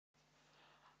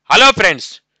Hello friends,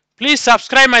 please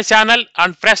subscribe my channel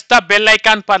and press the bell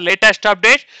icon for latest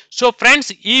updates. So friends,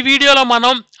 ఈ వీడియోలో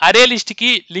మనం అరే list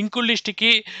కి linked list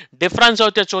కి difference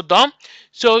అయితే చూద్దాం.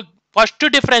 సో ఫస్ట్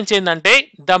డిఫరెన్స్ ఏంటంటే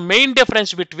ద మెయిన్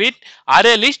డిఫరెన్స్ బిట్వీన్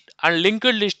అరే list and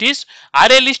linked list is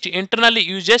array list internally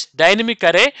uses dynamic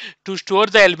array to store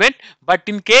the element, but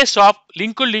in case of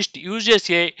linked list uses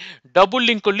a double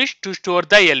linked list to store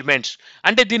the elements.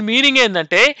 అంటే దీని meaning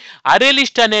ఏంటంటే అరే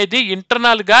list అనేది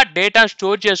internal గా data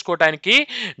store చేసుకోవడానికి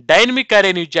dynamic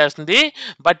అరేని use చేస్తుంది,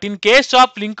 but in case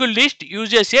of linked list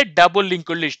uses A double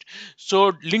linked list. So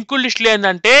linked list లో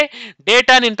ఏంటంటే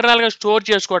డేటాని ఇంటర్నల్ గా స్టోర్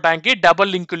చేసుకోవడానికి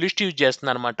డబుల్ లింక్డ్ లిస్ట్ యూజ్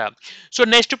చేస్తుంది అనమాట. సో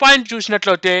నెక్స్ట్ పాయింట్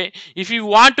చూసినట్లయితే if you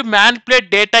want to manipulate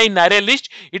data in array list,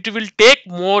 it will take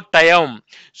more time.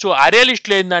 So అరే list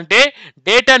లో ఏంటంటే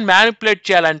డేటాని మ్యానిపులేట్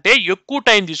చేయాలంటే ఎక్కువ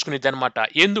టైం తీసుకునేది అనమాట.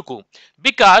 ఎందుకు?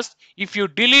 Because if you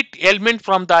delete element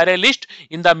from the array list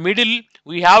in the middle,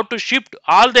 we have to shift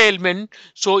all the element,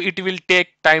 so it will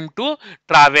take time to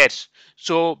traverse.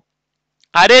 So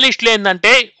అరే లిస్ట్లో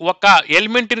ఏంటంటే ఒక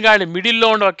ఎలిమెంట్ని కానీ మిడిల్లో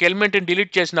ఉన్న ఒక ఎలిమెంట్ని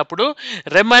డిలీట్ చేసినప్పుడు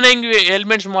రిమైనింగ్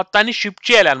ఎలిమెంట్స్ మొత్తాన్ని షిఫ్ట్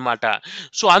చేయాలన్నమాట.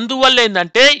 సో అందువల్ల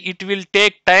ఏంటంటే it will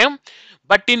take time.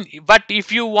 But if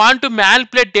you want to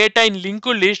manipulate data in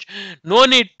linked list, no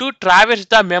need to traverse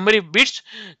the memory bits,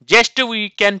 just we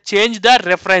can change the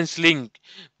reference link.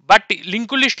 But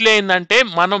link లిస్ట్లో ఏంటంటే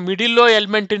మనం మిడిల్లో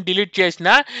ఎలిమెంట్ని delete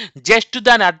చేసినా just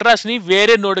దాని అడ్రస్ని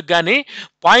వేరే నోడ్కి కానీ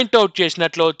point out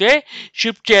చేసినట్లయితే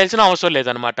షిఫ్ట్ చేయాల్సిన అవసరం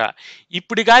లేదనమాట.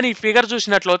 ఇప్పుడు కానీ ఈ ఫిగర్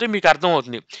చూసినట్లయితే మీకు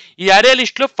అర్థమవుతుంది. ఈ అరే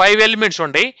లిస్ట్లో 5 ఎలిమెంట్స్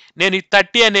ఉన్నాయి. నేను ఈ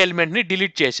 30 అనే ఎలిమెంట్ని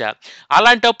డిలీట్ చేశా.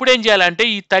 అలాంటప్పుడు ఏం చేయాలంటే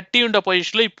ఈ 30 ఉండే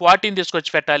పొజిషన్లో ఈ 14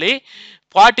 తీసుకొచ్చి పెట్టాలి,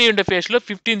 40 ఉండే ఫేస్లో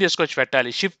 15 తీసుకొచ్చి పెట్టాలి,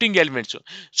 షిఫ్టింగ్ ఎలిమెంట్స్.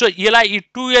 సో ఇలా ఈ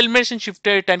 2 ఎలిమెంట్స్ని షిఫ్ట్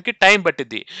చేయడానికి టైం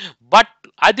పట్టింది. బట్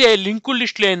అదే లింక్డ్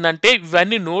లిస్ట్లో ఏంటంటే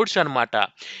ఇవన్నీ నోడ్స్ అనమాట.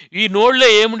 ఈ నోడ్లో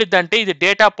ఏముండిద్ది అంటే ఇది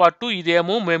డేటా పార్ట్,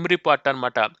 ఇదేమో మెమరీ పార్ట్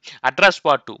అనమాట, అడ్రస్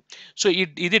పార్ట్. సో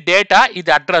ఇది డేటా,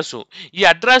 ఇది అడ్రస్. ఈ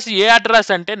అడ్రస్ ఏ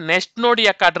అడ్రస్ అంటే నెక్స్ట్ నోడ్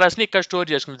యొక్క అడ్రస్ని ఇక్కడ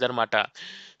స్టోర్ చేసుకుంది అనమాట.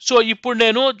 సో ఇప్పుడు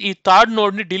నేను ఈ థర్డ్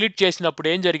నోడ్ని డిలీట్ చేసినప్పుడు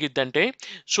ఏం జరిగిద్దంటే,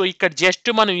 సో ఇక్కడ జస్ట్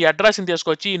మనం ఈ అడ్రస్ని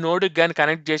తీసుకొచ్చి ఈ నోడ్కి కానీ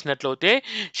కనెక్ట్ చేసినట్లయితే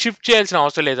షిఫ్ట్ చేయాల్సిన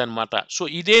అవసరం లేదనమాట. సో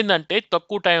ఇదేంటంటే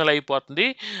తక్కువ టైంలో అయిపోతుంది.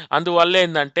 అందువల్ల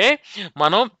ఏంటంటే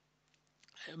మనం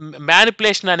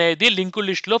మ్యానిపులేషన్ అనేది లింక్డ్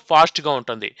లిస్ట్లో ఫాస్ట్గా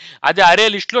ఉంటుంది, అది అరే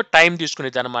లిస్ట్లో టైం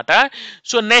తీసుకునేది అనమాట.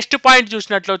 సో నెక్స్ట్ పాయింట్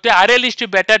చూసినట్లయితే అరే list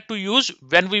better to use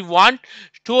when we want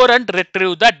store and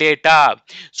retrieve the data.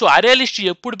 So అరే లిస్ట్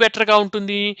ఎప్పుడు బెటర్గా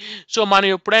ఉంటుంది? సో మనం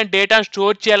ఎప్పుడైనా డేటాను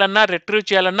స్టోర్ చేయాలన్నా రిట్రీవ్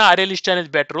చేయాలన్నా అరే లిస్ట్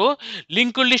అనేది better.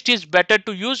 Linked list is better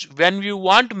to use when you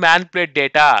want manipulate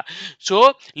data. So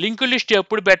linked list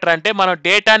ఎప్పుడు బెటర్ అంటే మనం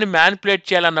డేటాని మ్యానిపులేట్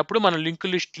చేయాలన్నప్పుడు మనం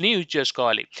లింక్డ్ లిస్ట్ని యూజ్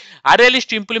చేసుకోవాలి. అరే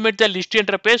list implement the list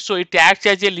interface, so it acts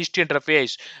as a list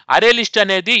interface. అరే list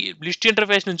అనేది list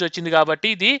interface నుంచి వచ్చింది కాబట్టి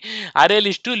ఇది అరే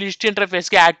లిస్ట్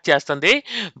ఇంటర్ఫేస్కి యాక్ట్ చేస్తుంది.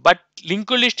 But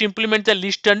linked list implement the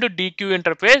list and DQ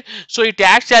interface, so it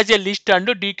acts as a list and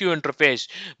DQ interface.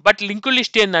 But linked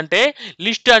list ఏంటంటే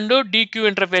list and DQ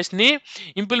ఇంటర్ఫేస్ని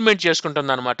implement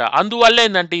చేసుకుంటుంది అనమాట. అందువల్ల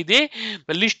ఏంటంటే ఇది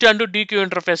లిస్ట్ అండ్ డీక్యూ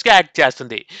ఇంటర్ఫేస్కి యాక్ట్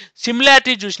చేస్తుంది.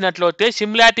 Similarity చూసినట్లయితే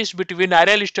similarities between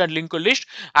అరే list and linked list,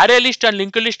 అరే list and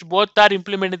linked list both are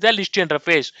implement the list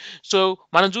interface. So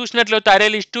మనం చూసినట్లయితే అరే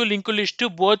లిస్ట్ లింక్డ్ లిస్ట్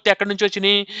బోత్ ఎక్కడి నుంచి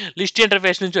వచ్చినాయి? లిస్ట్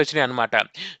ఇంటర్ఫేస్ నుంచి వచ్చినాయి అనమాట.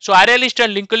 సో అరే list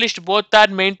and linked list both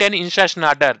are maintain instruction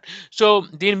order. So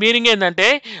దీని మీనింగ్ ఏంటంటే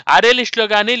అరే లిస్ట్లో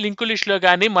కానీ లింక్డ్ లిస్ట్లో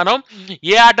కానీ మనం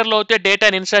ఏ ఆర్డర్లో అయితే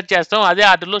డేటాని ఇన్సర్ట్ చేస్తాం అదే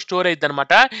ఆర్డర్లో స్టోర్ అయ్యిద్ది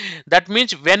అనమాట. That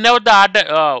means when ever the order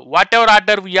what ever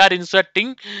order we are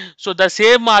inserting, so the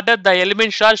same order the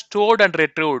elements are stored and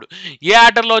retrieved. ఏ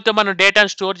ఆర్డర్లో అయితే మనం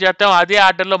డేటాను స్టోర్ చేస్తాం అదే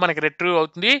ఆర్డర్లో మనకి రిట్రీవ్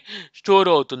అవుతుంది,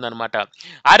 స్టోర్ అవుతుంది అనమాట.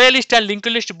 అరే list and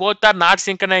linked list both are not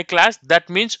synchronized class. That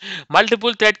means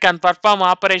multiple thread can perform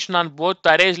operation on both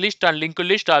arrays list and linked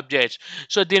list objects.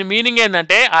 So దీని మీనింగ్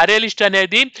ఏంటంటే అరే లిస్ట్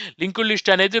అనేది లింక్డ్ లిస్ట్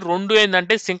అనేది రెండు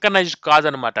ఏంటంటే సింక్రనైజ్డ్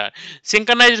కాదనమాట.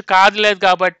 సింక్రనైజ్డ్ కాదులేదు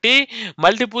కాబట్టి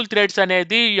multiple threads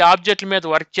అనేది ఈ ఆబ్జెక్ట్ల మీద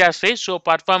వర్క్ చేస్తాయి. సో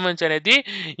పర్ఫార్మెన్స్ అనేది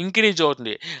ఇంక్రీజ్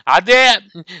అవుతుంది. అదే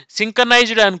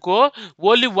సింక్రనైజ్డ్ అనుకో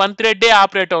ఓన్లీ వన్ థ్రెడ్డే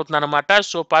ఆపరేట్ అవుతుంది అనమాట.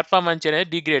 సో పర్ఫార్మెన్స్ అనేది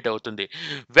డిగ్రేడ్ అవుతుంది.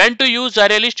 వెన్ టు యూజ్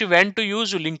అరే list, when to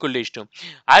use linked list.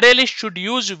 Array list should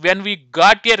use when we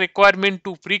got a requirement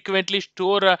to frequently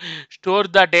store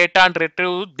the data and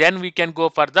retrieve, then we can go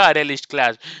for the array list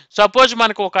class. Suppose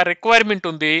మనకు ఒక requirement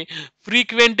ఉంది,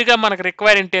 ఫ్రీక్వెంట్గా మనకు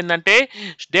requirement ఏంటంటే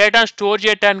data store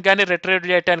చేయడానికి కానీ retrieve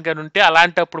చేయడానికి కానీ ఉంటే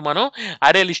అలాంటప్పుడు మనం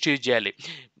అరే లిస్ట్ యూజ్ చేయాలి.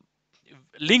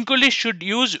 linked list should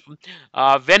use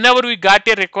whenever we got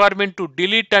a requirement to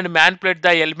delete and manipulate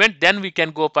the element, then we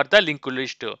can go for the linked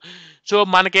list. So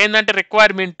మనకేంటంటే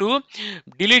రిక్వైర్మెంట్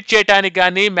డిలీట్ చేయడానికి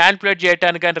కానీ మ్యానిపులేట్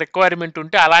చేయడానికి కానీ రిక్వైర్మెంట్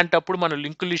ఉంటే అలాంటప్పుడు మనం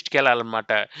లింక్ లిస్ట్కి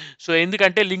వెళ్ళాలన్నమాట. సో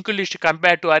ఎందుకంటే లింక్ లిస్ట్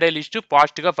కంపేర్ టు అరే లిస్ట్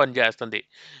ఫాస్ట్గా పనిచేస్తుంది.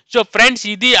 సో ఫ్రెండ్స్,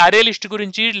 ఇది అరే లిస్ట్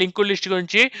గురించి, లింక్ లిస్ట్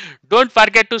గురించి. Don't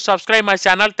forget to subscribe my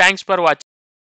channel. Thanks for watching.